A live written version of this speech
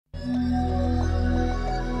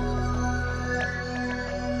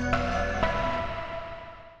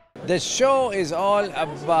The show is all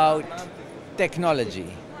about technology.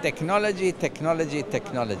 Technology, technology,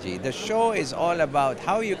 technology. The show is all about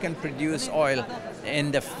how you can produce oil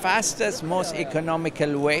in the fastest, most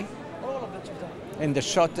economical way in the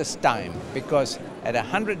shortest time. Because at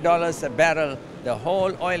 $100 a barrel, the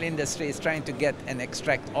whole oil industry is trying to get and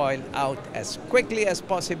extract oil out as quickly as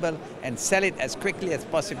possible and sell it as quickly as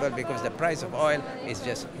possible, because the price of oil is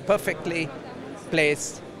just perfectly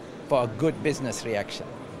placed for a good business reaction.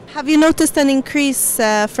 Have you noticed an increase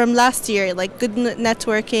from last year, like good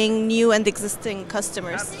networking, new and existing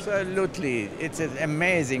customers? Absolutely. It's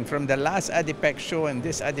amazing. From the last ADIPEC show and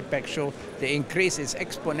this ADIPEC show, the increase is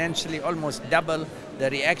exponentially almost double. The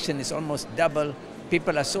reaction is almost double.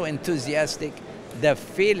 People are so enthusiastic. The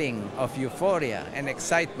feeling of euphoria and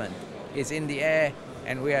excitement is in the air,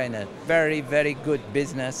 and we are in a very, very good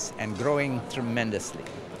business and growing tremendously.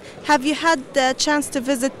 Have you had the chance to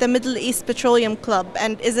visit the Middle East Petroleum Club,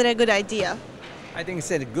 and is it a good idea? I think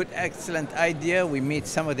it's a good, excellent idea. We meet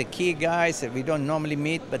some of the key guys that we don't normally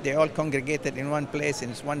meet, but they're all congregated in one place,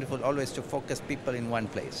 and it's wonderful always to focus people in one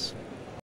place.